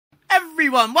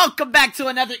everyone, welcome back to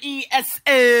another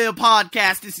ESL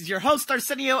podcast. This is your host,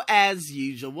 Arsenio, as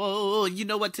usual. You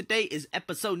know what, today is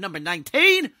episode number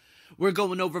 19. We're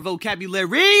going over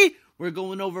vocabulary, we're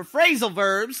going over phrasal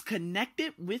verbs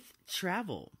connected with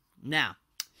travel. Now,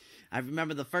 I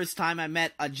remember the first time I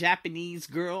met a Japanese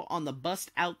girl on the bus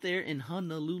out there in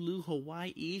Honolulu,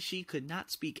 Hawaii. She could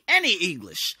not speak any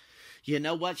English. You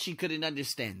know what? She couldn't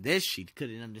understand this. She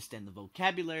couldn't understand the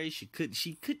vocabulary. She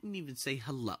couldn't even say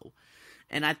hello.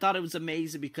 And I thought it was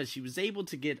amazing because she was able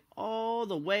to get all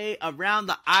the way around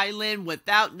the island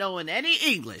without knowing any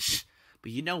English.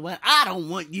 But you know what? I don't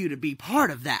want you to be part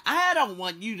of that. I don't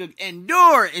want you to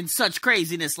endure in such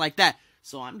craziness like that.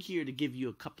 So I'm here to give you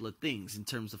a couple of things in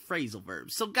terms of phrasal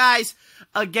verbs. So guys,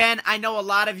 again, I know a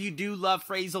lot of you do love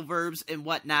phrasal verbs and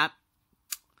whatnot.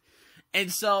 And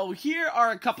so here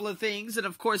are a couple of things, and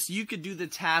of course you could do the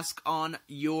task on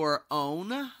your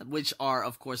own, which are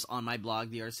of course on my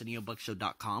blog,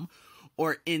 theArsenioBuckShow.com,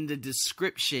 or in the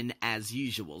description as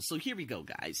usual. So here we go,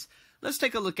 guys. Let's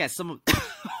take a look at some of...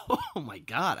 Oh my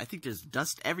god, I think there's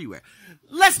dust everywhere.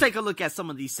 Let's take a look at some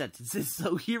of these sentences.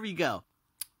 So here we go.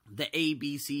 The A,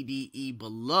 B, C, D, E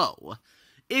below.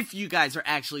 If you guys are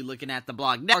actually looking at the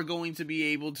blog now, are going to be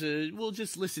able to, well,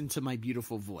 just listen to my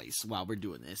beautiful voice while we're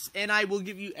doing this. And I will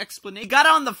give you explanation. We got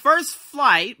on the first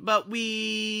flight, but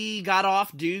we got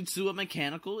off due to a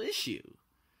mechanical issue.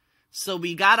 So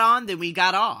we got on, then we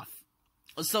got off.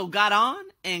 So got on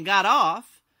and got off,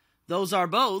 those are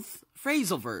both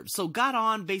phrasal verbs. So got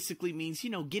on basically means, you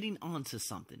know, getting onto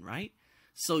something, right?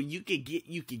 So you could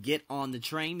get on the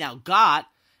train. Now got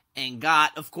and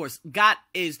got, of course, got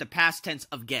is the past tense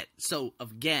of get. So,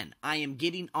 again, I am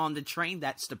getting on the train.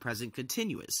 That's the present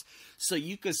continuous. So,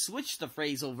 you could switch the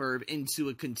phrasal verb into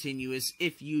a continuous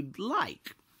if you'd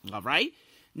like. All right?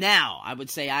 Now, I would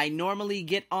say I normally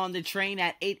get on the train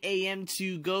at 8 a.m.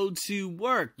 to go to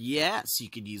work. Yes, you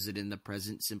could use it in the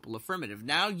present simple affirmative.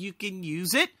 Now, you can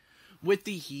use it with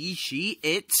the he, she,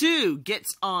 it too.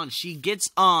 Gets on. She gets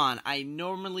on. I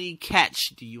normally catch.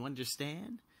 Do you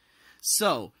understand?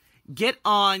 So, get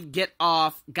on, get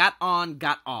off, got on,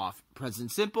 got off.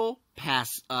 Present simple,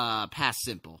 past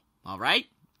simple. All right?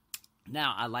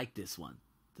 Now, I like this one.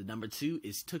 The number 2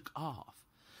 is took off.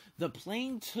 The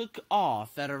plane took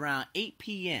off at around 8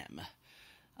 p.m.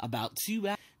 About 2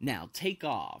 hours. Now, take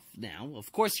off. Now,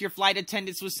 of course, your flight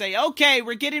attendants would say, okay,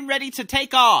 we're getting ready to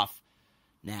take off.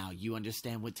 Now, you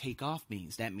understand what take off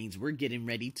means. That means we're getting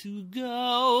ready to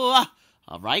go.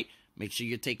 All right? Make sure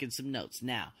you're taking some notes.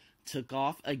 Now, took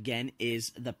off, again,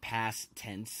 is the past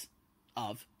tense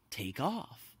of take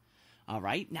off. All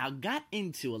right? Now, got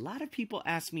into. A lot of people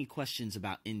ask me questions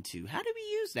about into. How do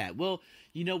we use that? Well,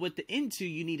 you know, with the into,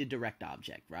 you need a direct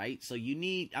object, right? So you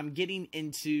need, I'm getting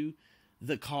into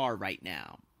the car right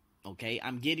now. Okay?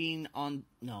 I'm getting on,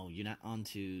 no, you're not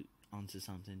onto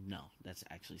something. No, that's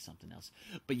actually something else.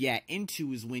 But yeah,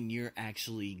 into is when you're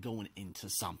actually going into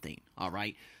something. All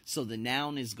right. So the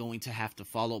noun is going to have to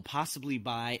follow possibly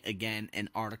by, again, an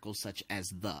article such as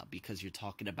the, because you're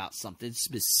talking about something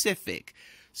specific.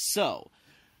 So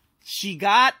she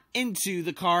got into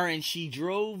the car and she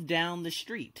drove down the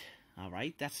street. All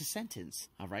right. That's a sentence.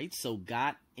 All right. So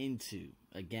got into,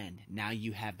 again, now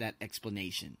you have that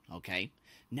explanation. Okay.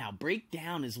 Now,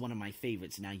 breakdown is one of my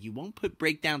favorites. Now, you won't put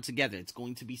breakdown together. It's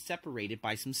going to be separated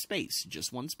by some space.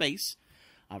 Just one space.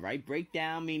 All right,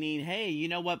 breakdown meaning, hey, you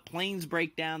know what? Planes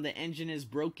break down. The engine is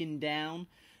broken down.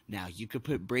 Now, you could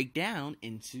put breakdown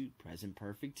into present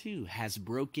perfect too. Has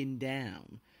broken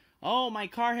down. Oh, my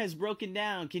car has broken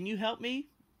down. Can you help me?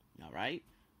 All right.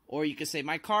 Or you could say,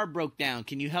 my car broke down.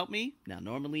 Can you help me? Now,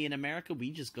 normally in America,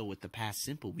 we just go with the past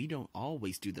simple. We don't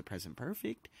always do the present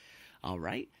perfect. All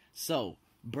right. So,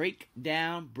 break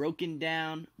down, broken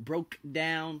down, broke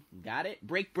down, got it?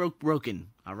 Break, broke, broken,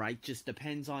 all right? Just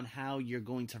depends on how you're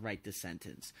going to write the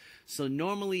sentence. So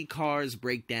normally cars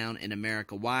break down in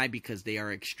America. Why? Because they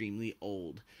are extremely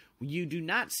old. You do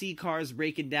not see cars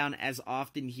breaking down as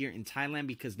often here in Thailand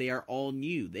because they are all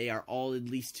new. They are all at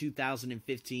least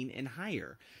 2015 and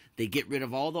higher. They get rid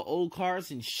of all the old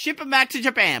cars and ship them back to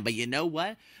Japan. But you know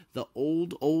what? The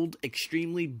old,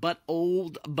 extremely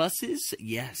old buses.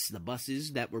 Yes, the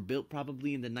buses that were built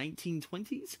probably in the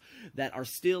 1920s that are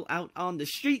still out on the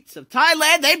streets of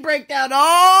Thailand. They break down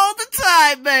all the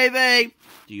time, baby.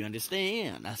 Do you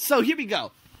understand? So here we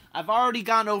go. I've already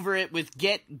gone over it with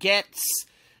gets,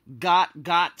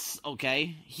 gots.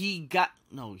 Okay. He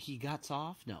gots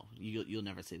off. No, you'll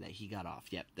never say that. He got off.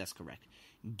 Yep, that's correct.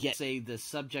 Say the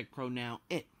subject pronoun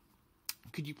it.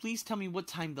 Could you please tell me what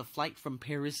time the flight from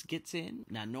Paris gets in?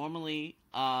 Now, normally,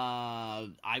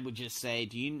 I would just say,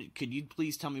 could you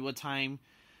please tell me what time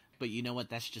but you know what?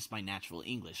 That's just my natural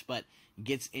English. But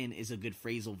gets in is a good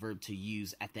phrasal verb to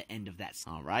use at the end of that.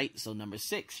 All right, so number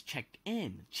 6, checked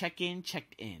in. Check in,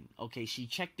 checked in. Okay, she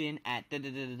checked in at to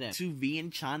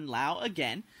Vientiane Lao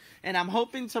again. And I'm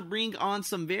hoping to bring on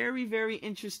some very, very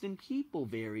interesting people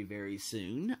very, very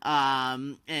soon.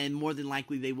 And more than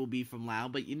likely they will be from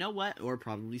Laos, but you know what? Or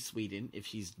probably Sweden if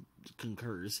she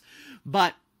concurs.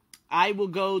 But I will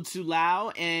go to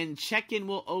Laos, and check-in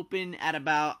will open at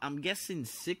about, I'm guessing,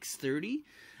 6:30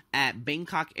 at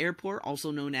Bangkok Airport,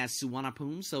 also known as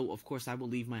Suvarnabhumi. So, of course, I will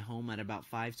leave my home at about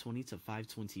 5:20 to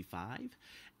 5:25.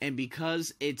 And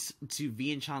because it's to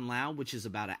Vientiane, Laos, which is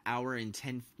about an hour and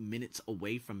 10 minutes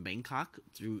away from Bangkok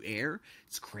through air,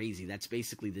 it's crazy. That's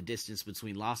basically the distance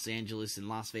between Los Angeles and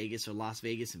Las Vegas, or Las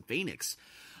Vegas and Phoenix.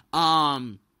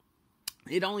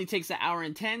 It only takes an hour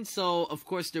and 10, so of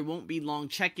course there won't be long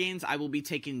check-ins. I will be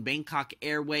taking Bangkok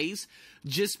Airways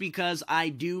just because I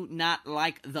do not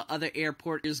like the other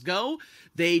airports go.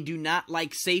 They do not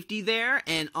like safety there,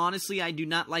 and honestly, I do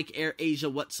not like Air Asia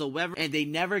whatsoever, and they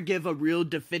never give a real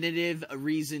definitive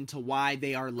reason to why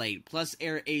they are late. Plus,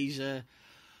 Air Asia...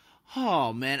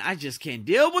 oh, man, I just can't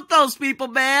deal with those people,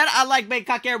 man. I like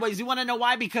Bangkok Airways. You want to know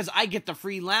why? Because I get the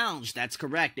free lounge. That's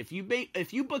correct. If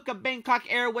you book a Bangkok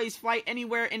Airways flight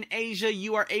anywhere in Asia,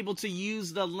 you are able to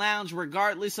use the lounge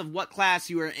regardless of what class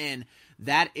you are in.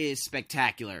 That is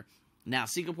spectacular. Now,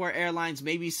 Singapore Airlines,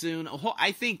 maybe soon.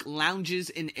 I think lounges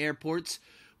in airports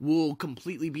will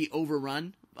completely be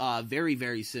overrun very,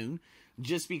 very soon.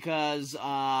 Just because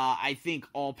I think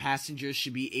all passengers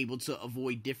should be able to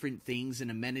avoid different things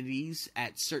and amenities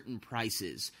at certain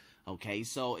prices. Okay,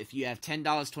 so if you have $10,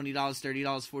 $20, $30,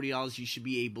 $40, you should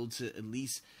be able to at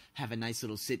least have a nice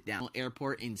little sit-down.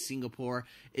 Airport in Singapore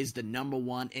is the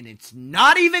 #1, and it's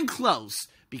not even close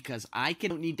because I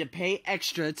don't need to pay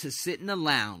extra to sit in a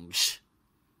lounge.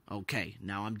 Okay,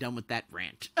 now I'm done with that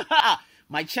rant.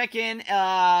 My check-in,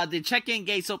 the check-in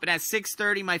gates open at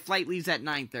 6:30. My flight leaves at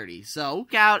 9:30. So,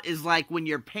 checkout is like when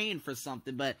you're paying for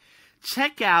something, but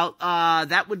checkout,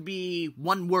 that would be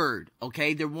one word,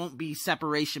 okay? There won't be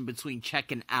separation between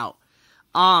check and out.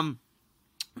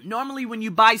 Normally when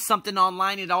you buy something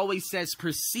online, it always says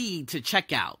proceed to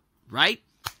checkout, right?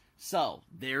 So,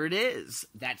 there it is.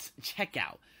 That's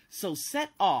checkout. So, set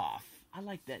off. I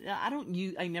like that.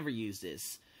 I never use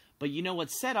this. But you know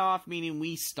what? Set off, meaning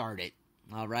we started.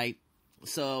 All right,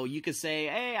 so you could say,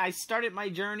 hey, I started my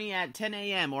journey at 10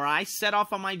 a.m. or I set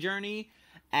off on my journey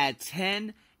at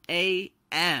 10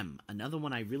 a.m. Another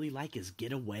one I really like is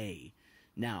get away.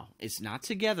 Now, it's not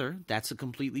together. That's a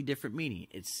completely different meaning.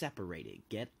 It's separated.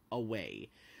 Get away.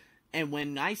 And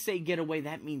when I say get away,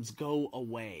 that means go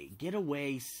away. Get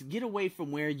away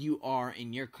from where you are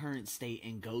in your current state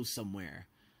and go somewhere.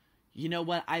 You know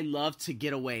what? I love to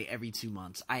get away every 2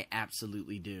 months. I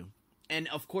absolutely do. And,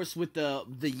 of course, with the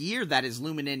year that is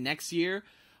looming in next year,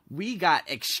 we got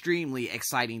extremely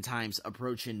exciting times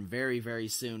approaching very, very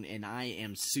soon. And I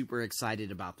am super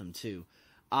excited about them, too.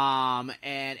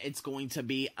 And it's going to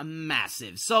be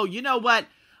massive. So, you know what?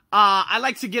 I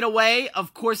like to get away,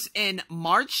 of course, in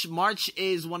March. March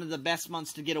is one of the best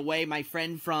months to get away. My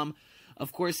friend from...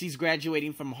 of course, he's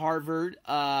graduating from Harvard,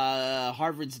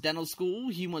 Harvard's dental school.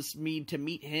 He wants me to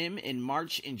meet him in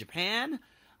March in Japan.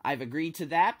 I've agreed to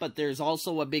that, but there's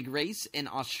also a big race in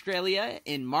Australia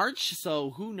in March,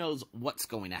 so who knows what's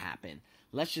going to happen.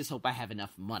 Let's just hope I have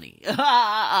enough money.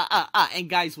 And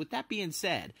guys, with that being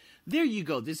said, there you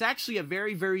go. There's actually a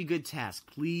very, very good task.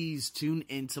 Please tune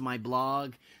into my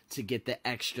blog to get the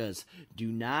extras. Do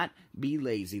not be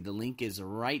lazy. The link is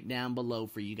right down below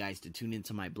for you guys to tune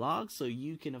into my blog so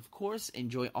you can, of course,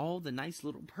 enjoy all the nice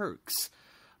little perks.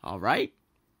 All right?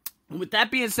 With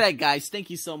that being said, guys, thank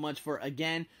you so much for,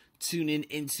 again, tuning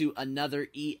into another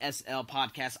ESL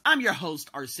podcast. I'm your host,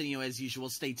 Arsenio, as usual.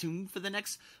 Stay tuned for the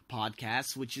next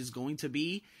podcast, which is going to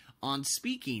be on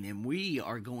speaking, and we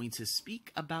are going to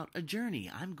speak about a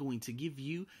journey. I'm going to give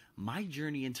you my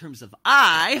journey in terms of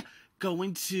I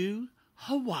going to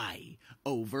Hawaii.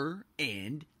 Over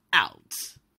and out.